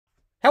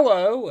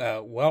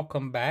Hello,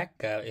 welcome back.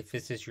 If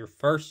this is your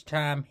first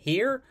time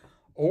here,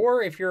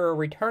 or if you're a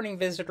returning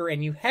visitor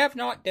and you have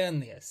not done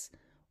this,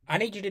 I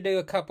need you to do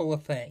a couple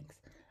of things.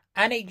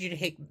 I need you to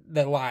hit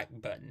the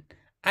like button.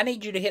 I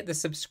need you to hit the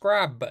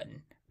subscribe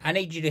button. I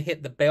need you to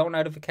hit the bell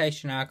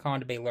notification icon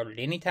to be alerted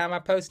anytime I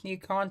post new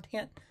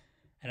content.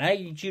 And I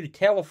need you to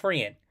tell a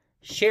friend.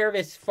 Share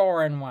this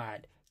far and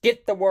wide.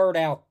 Get the word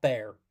out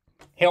there.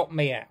 Help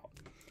me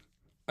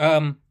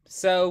out.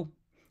 So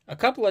a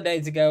couple of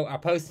days ago, I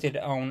posted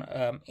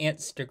on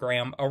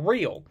Instagram a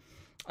reel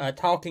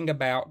talking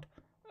about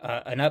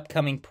an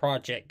upcoming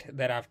project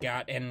that I've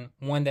got and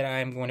one that I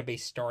am going to be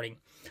starting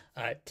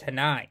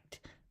tonight,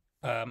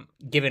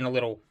 giving a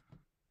little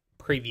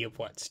preview of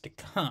what's to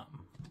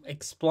come,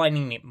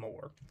 explaining it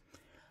more.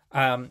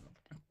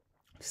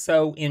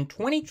 So in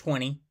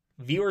 2020,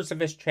 viewers of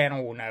this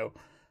channel will know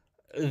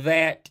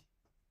that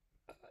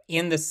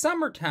in the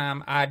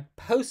summertime, I'd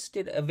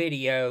posted a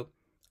video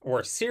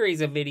or a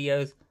series of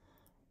videos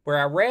where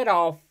I read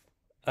off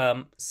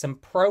some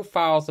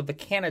profiles of the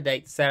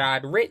candidates that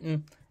I'd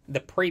written the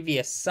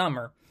previous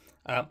summer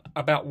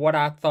about what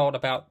I thought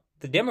about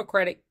the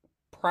Democratic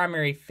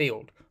primary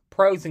field,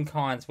 pros and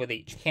cons with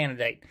each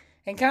candidate,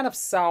 and kind of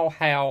saw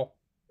how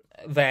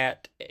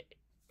that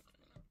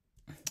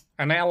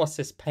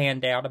analysis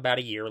panned out about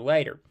a year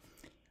later.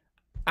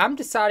 I'm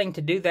deciding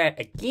to do that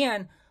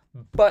again,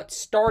 but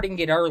starting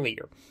it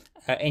earlier,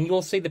 and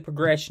you'll see the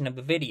progression of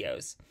the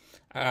videos.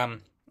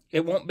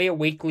 It won't be a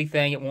weekly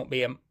thing. It won't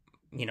be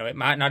it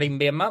might not even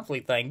be a monthly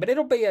thing, but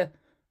it'll be a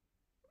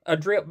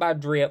drip by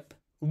drip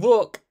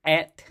look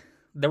at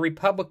the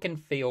Republican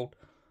field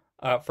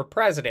for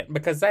president,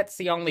 because that's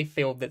the only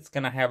field that's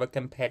going to have a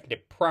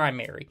competitive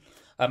primary.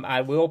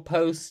 I will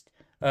post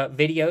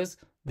videos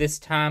this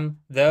time,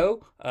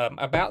 though,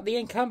 about the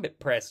incumbent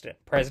president,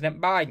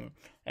 President Biden,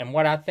 and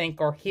what I think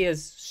are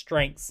his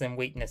strengths and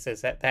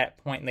weaknesses at that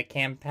point in the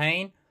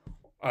campaign,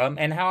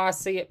 and how I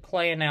see it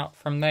playing out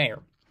from there.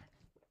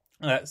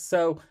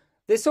 So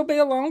this will be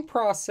a long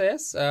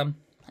process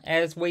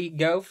as we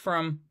go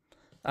from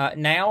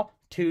now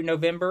to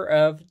November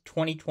of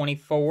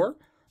 2024,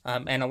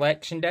 and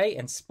Election Day,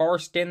 and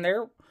sparsed in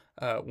there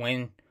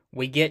when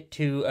we get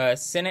to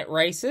Senate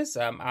races.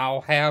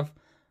 I'll have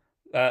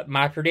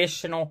my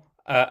traditional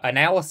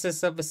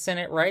analysis of the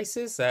Senate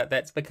races.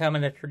 That's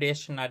becoming a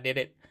tradition. I did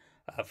it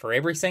for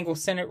every single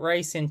Senate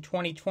race in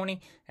 2020,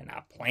 and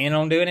I plan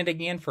on doing it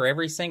again for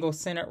every single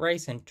Senate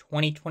race in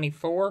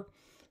 2024.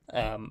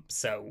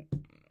 So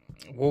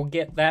we'll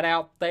get that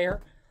out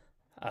there.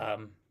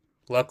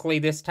 Luckily,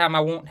 this time I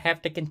won't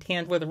have to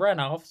contend with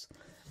runoffs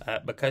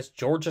because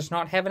Georgia's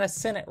not having a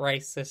Senate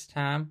race this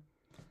time.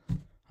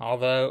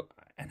 Although,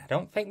 and I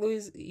don't think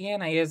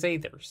Louisiana is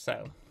either.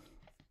 So,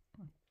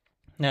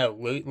 no,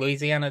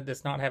 Louisiana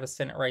does not have a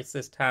Senate race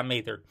this time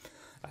either.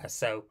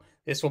 So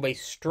this will be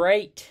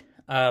straight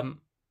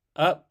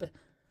up.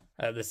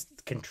 The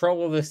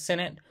control of the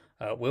Senate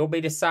will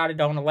be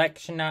decided on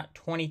election night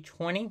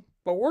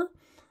 2024.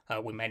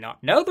 We may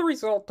not know the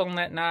result on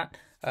that night,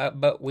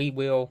 but we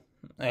will.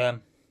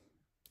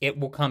 It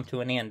will come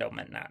to an end on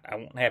that night. I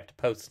won't have to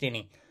post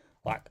any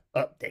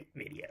update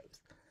videos.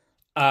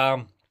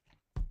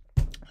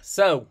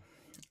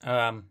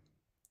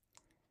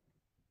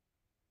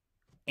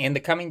 In the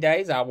coming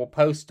days, I will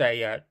post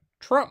a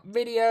Trump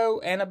video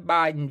and a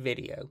Biden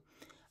video.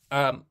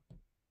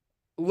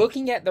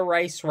 Looking at the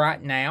race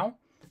right now,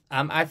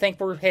 I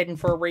think we're heading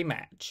for a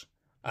rematch.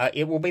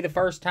 It will be the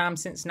first time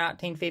since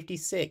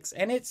 1956,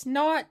 and it's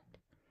not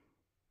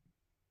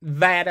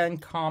that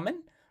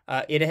uncommon.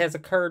 It has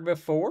occurred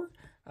before.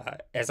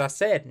 As I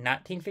said,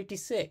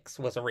 1956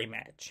 was a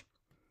rematch.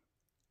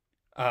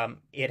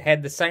 It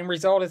had the same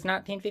result as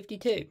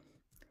 1952.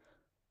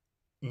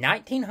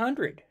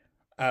 1900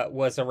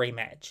 was a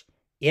rematch.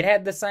 It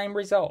had the same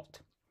result.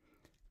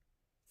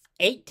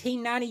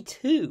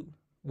 1892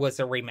 was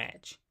a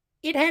rematch.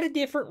 It had a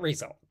different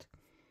result.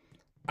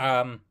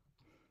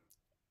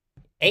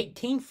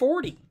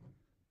 1840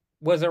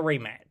 was a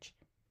rematch.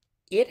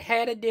 It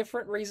had a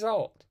different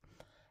result.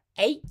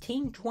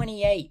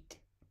 1828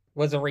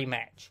 was a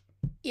rematch.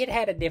 It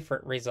had a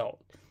different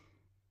result.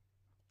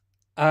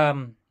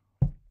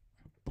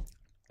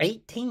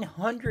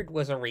 1800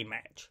 was a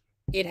rematch.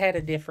 It had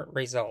a different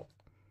result.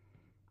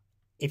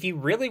 If you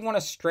really want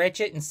to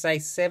stretch it and say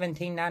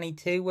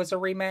 1792 was a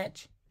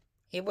rematch,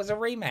 it was a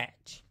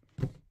rematch.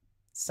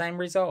 Same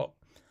result.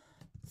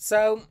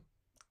 So,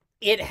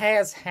 it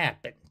has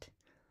happened.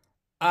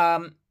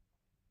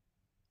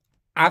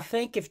 I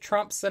think if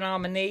Trump's the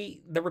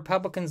nominee, the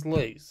Republicans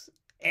lose.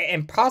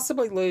 And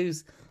possibly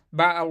lose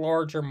by a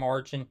larger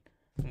margin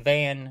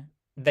than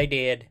they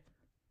did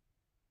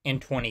in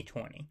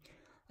 2020.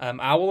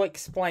 I will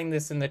explain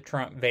this in the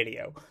Trump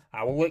video.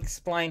 I will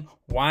explain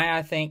why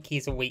I think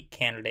he's a weak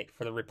candidate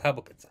for the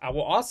Republicans. I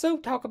will also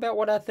talk about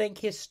what I think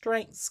his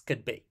strengths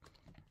could be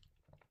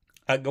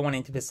going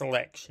into this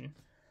election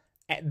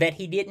that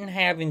he didn't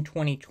have in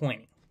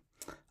 2020.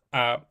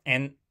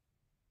 And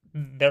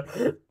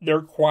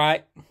they're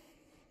quite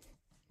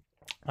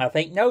I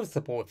think,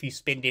 noticeable if you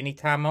spend any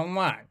time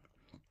online.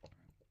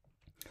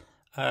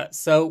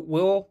 So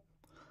we'll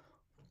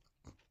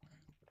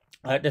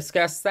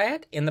discuss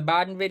that. In the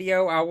Biden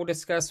video, I will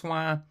discuss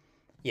why,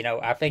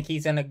 I think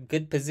he's in a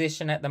good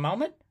position at the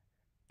moment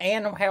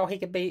and how he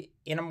could be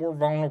in a more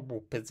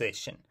vulnerable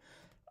position.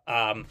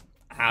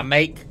 I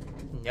make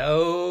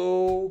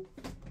no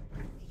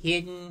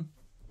hidden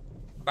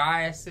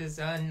biases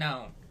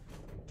unknown.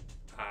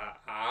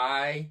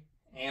 I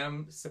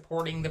am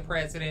supporting the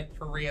president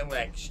for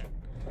re-election.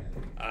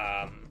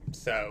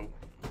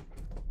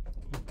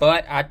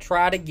 But I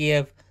try to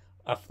give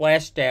a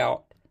fleshed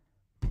out,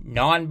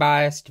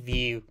 non-biased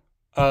view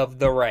of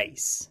the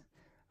race.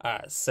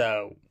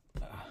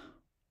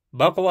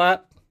 Buckle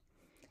up.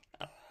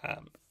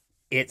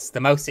 It's the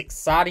most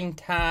exciting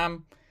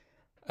time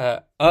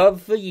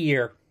of the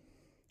year.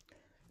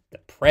 The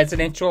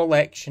presidential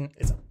election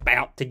is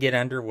about to get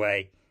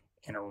underway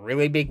in a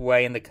really big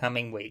way in the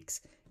coming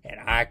weeks. And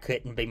I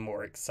couldn't be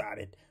more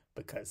excited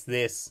because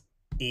this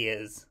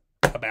is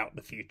about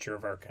the future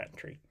of our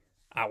country.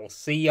 I will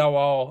see y'all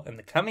all in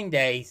the coming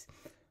days,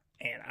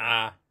 and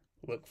I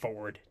look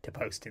forward to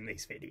posting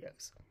these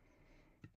videos.